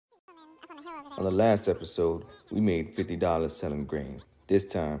On the last episode, we made $50 selling grain. This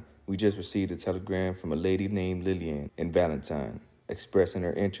time, we just received a telegram from a lady named Lillian in Valentine, expressing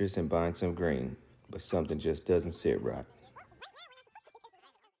her interest in buying some grain, but something just doesn't sit right.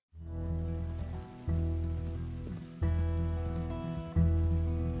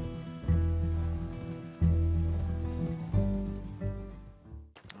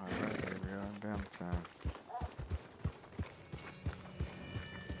 Alright, here we are in Valentine.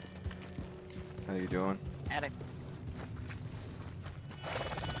 How you doing? Attic.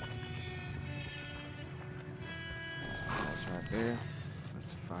 That's right there.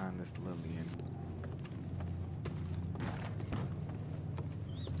 Let's find this Lillian.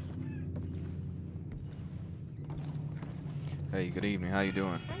 Hey, good evening. How you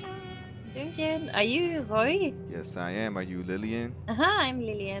doing? Hello. Doing good. Are you Roy? Yes, I am. Are you Lillian? I'm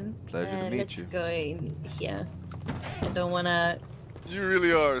Lillian. Pleasure to meet let's you. go in here. I don't wanna... You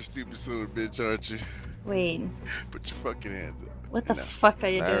really are a stupid son of a bitch, aren't you? Wait. Put your fucking hands up. What the No. fuck are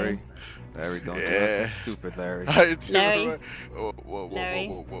you Larry? doing? Larry, don't do Yeah. nothing stupid, Larry. How you doing? Larry? Whoa, Larry?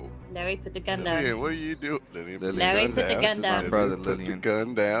 whoa. Larry, put the gun Lillian, down. what are you doing? Lillian, Lillian, Larry, put the gun This is down. my brother, Put the Lillian.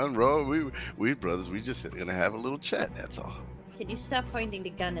 gun down, bro. We brothers. We just gonna have a little chat. That's all. Can you stop pointing the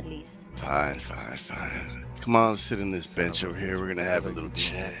gun at least? Fine. Come on, sit in this bench over here. We're gonna have a little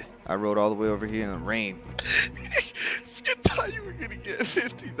chat. I rode all the way over here in the rain. You thought you were gonna get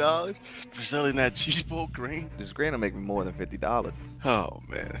 $50 for selling that cheese bowl grain? This grain will make me more than $50. Oh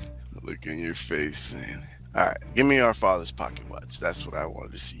man, look in your face, man. All right, give me our father's pocket watch. That's what I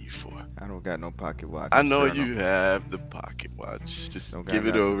wanted to see you for. I don't got no pocket watch. I know Sure you have the pocket watch. Just Don't got give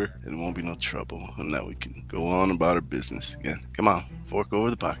it nothing. over, and it won't be no trouble. And now we can go on about our business again. Come on, fork over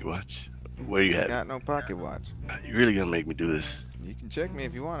the pocket watch. Where you I at? got no pocket watch. You really gonna make me do this? You can check me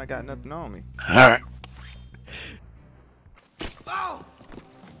if you want. I got nothing on me. All right.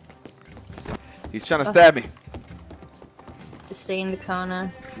 He's trying to stab me. Just stay in the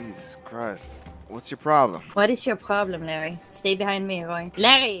corner. Jesus Christ. What's your problem? What is your problem, Larry? Stay behind me, Roy.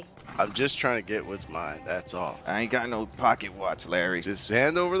 Larry! I'm just trying to get what's mine. That's all. I ain't got no pocket watch, Larry. Just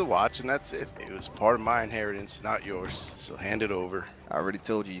hand over the watch, and that's it. It was part of my inheritance, not yours. So hand it over. I already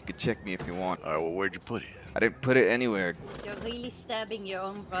told you could check me if you want. All right. Well, where'd you put it? I didn't put it anywhere. You're really stabbing your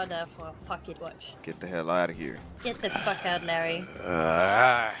own brother for a pocket watch. Get the hell out of here. Get the fuck out, Larry.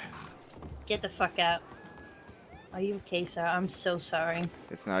 Ah. Get the fuck out. Are you okay, sir? I'm so sorry.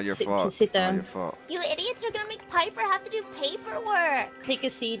 It's not your Sit- fault. sit It's not down. your fault. You idiots are gonna make Piper have to do paperwork. Take a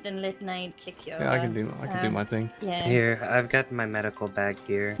seat and let Knight kick your... Yeah, I can do my thing. Yeah. Here, I've got my medical bag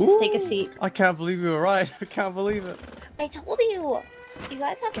here. Just take a seat. I can't believe you were right. I can't believe it. I told you. You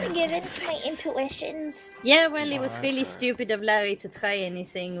guys have to give in to my intuitions. Yeah, well, it was Jesus really Christ. stupid of Larry to try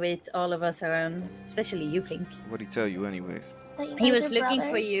anything with all of us around. Especially you, Pink. What'd he tell you anyways? That you He guys was are looking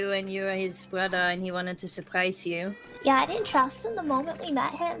for brothers. you and you're his brother and he wanted to surprise you. Yeah, I didn't trust him the moment we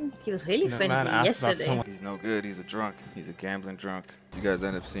met him. He was really No, friendly man asked about yesterday. someone. He's no good. He's a drunk. He's a gambling drunk. You guys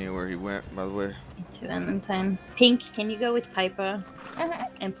end up seeing where he went, by the way. To Valentine. Pink, can you go with Piper Mhm.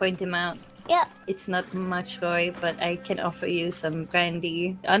 and point him out? Yep. It's not much, Roy, but I can offer you some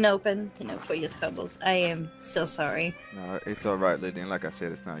brandy unopened, for your troubles. I am so sorry. No, it's all right, Lydian. Like I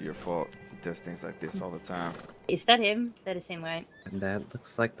said, it's not your fault. He does things like this all the time. Is that him? That is him, right? That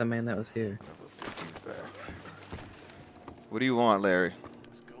looks like the man that was here. What do you want, Larry?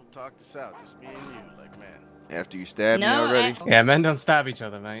 Let's go talk this out. Just me and you, like man. After you stabbed me No, already? Yeah, men don't stab each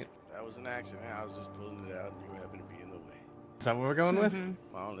other, mate. That was an accident. I was just pulling it out, and you happened to be in the way. Is that what we're going with? Mhm.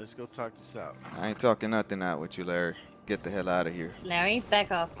 Come on, let's go talk this out. I ain't talking nothing out with you, Larry. Get the hell out of here. Larry,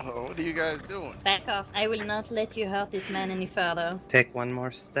 back off. Oh, what are you guys doing? Back off. I will not let you hurt this man any further. Take one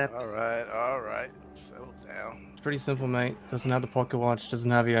more step. All right. Settle down. It's pretty simple, mate. Doesn't have the pocket watch,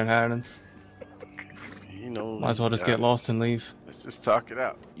 doesn't have your inheritance. You know. Might as well just get lost and leave. Let's just talk it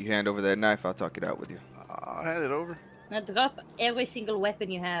out. You hand over that knife, I'll talk it out with you. I'll hand it over. Now drop every single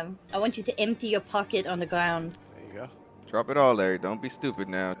weapon you have. I want you to empty your pocket on the ground. There you go. Drop it all, Larry. Don't be stupid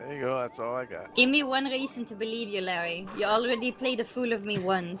now. There you go. That's all I got. Give me one reason to believe you, Larry. You already played a fool of me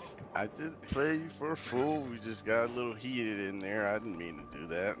once. I didn't play you for a fool. We just got a little heated in there. I didn't mean to do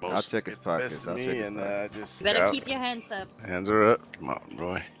that. I'll check his get the best pockets. of I'll me, check his and pockets. just You better yeah. keep your hands up. Hands are up. Come on,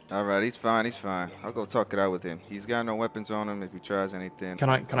 Roy. All right, he's fine. He's fine. I'll go talk it out with him. He's got no weapons on him. If he tries anything, Can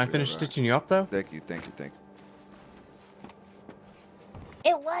I I'll be finish all right. stitching you up though? Thank you.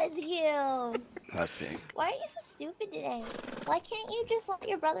 It was you. I think Why are you so stupid today? Why can't you just let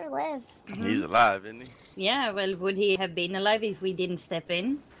your brother live? he's alive, isn't he? Yeah, well, would he have been alive if we didn't step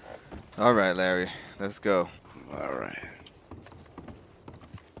in? All right, Larry. Let's go. All right.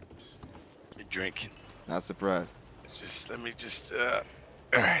 You're drinking. Not surprised. Let me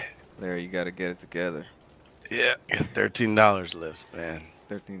all right. Larry, Larry, you gotta get it together. Yeah, got $13 left, man.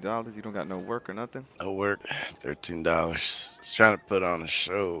 $13? You don't got no work or nothing? No work, $13. Just trying to put on a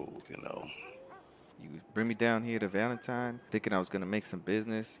show, you know. You bring me down here to Valentine, thinking I was gonna make some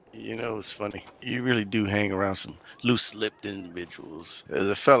business. You know, it's funny. You really do hang around some loose-lipped individuals. There's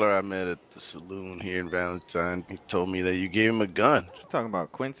a fella I met at the saloon here in Valentine. He told me that you gave him a gun. You talking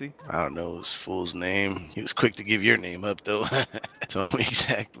about Quincy? I don't know his fool's name. He was quick to give your name up, though. Told me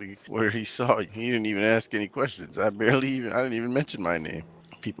exactly where he saw you. He didn't even ask any questions. I didn't even mention my name.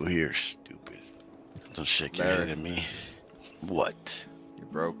 People here are stupid. Don't shake your head at me. What? You're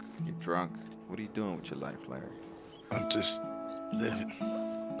broke. You're drunk. What are you doing with your life, Larry? I'm just living.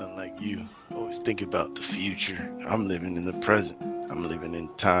 Unlike you, always thinking about the future. I'm living in the present. I'm living in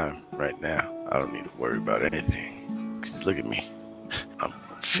time right now. I don't need to worry about anything. 'Cause look at me. I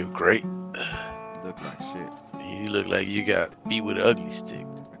feel great. You look like shit. You look like you got beat with an ugly stick.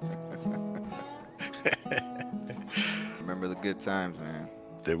 Remember the good times, man.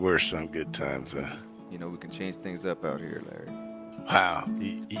 There were some good times. You know, we can change things up out here, Larry. Wow,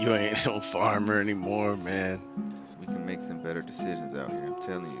 you ain't no farmer anymore, man. We can make some better decisions out here, I'm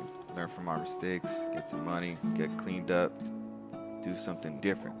telling you. Learn from our mistakes, get some money, get cleaned up, do something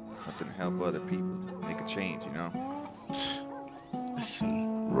different, something to help other people, make a change, you know?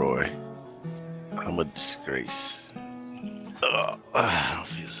 Listen, Roy, I'm a disgrace. I don't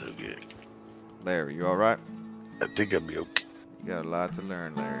feel so good. Larry, you alright? I think I'll be okay. You got a lot to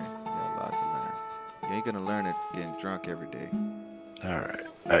learn, Larry. You got a lot to learn. You ain't gonna learn it getting drunk every day. Alright,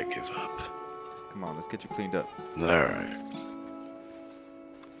 I give up. Come on, let's get you cleaned up. Alright.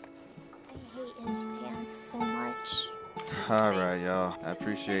 I hate his pants so much. Alright, y'all. I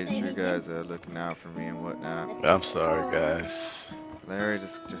appreciate you guys looking out for me and whatnot. I'm sorry, guys. Larry,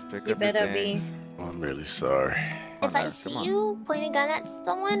 just pick You up your better be. things. I'm really sorry. If I Larry, see come on. you point a gun at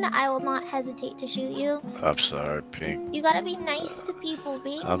someone, I will not hesitate to shoot you. I'm sorry, Pink. You gotta be nice to people,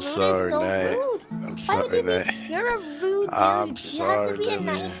 babe. I'm Rude sorry, is so Nate. rude. I'm Why would sorry you that. be? You're a rude dude. I'm You sorry, have to be a Lily.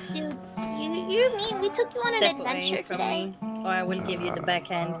 nice dude. You're mean. We took you on an Step adventure away from today. me, or I will give you the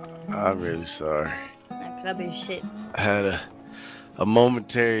backhand. I'm really sorry. Now grab your shit. I had a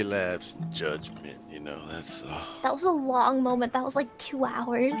momentary lapse in judgment, you know, that's all. That was a long moment. That was like 2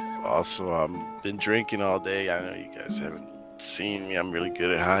 hours. Also, I've been drinking all day. I know you guys haven't seen me. I'm really good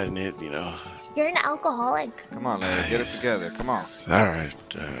at hiding it, you know. You're an alcoholic. Come on, Larry, get it together. Come on. Alright.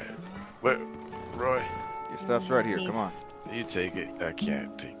 Where, Roy, Your stuff's right here. Come on. you take it. I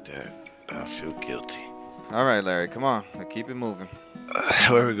can't take that. I feel guilty. Alright, Larry, come on. Now keep it moving.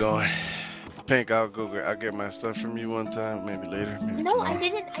 Where we going? Pink, I'll get my stuff from you one time, maybe later. Maybe No, tomorrow. I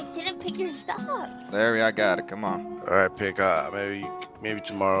didn't pick your stuff up. Larry, I got it. Come on. All right, Pink. Maybe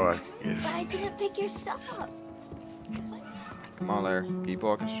tomorrow I can get But it. I didn't pick your stuff up. What? Come on, Larry. Keep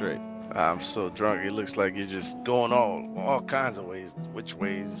walking straight. I'm so drunk. It looks like you're just going all kinds of ways. Which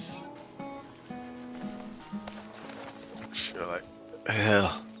ways? I feel like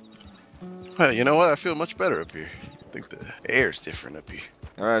hell. Well, you know what? I feel much better up here. I think the air's different up here.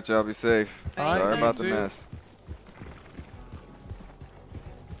 Alright, y'all be safe. Alright, Sorry you about the too. mess.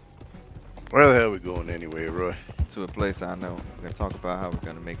 Where the hell are we going anyway, Roy? To a place I know. We're gonna talk about how we're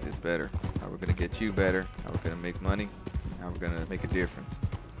gonna make this better. How we're gonna get you better. How we're gonna make money. How we're gonna make a difference.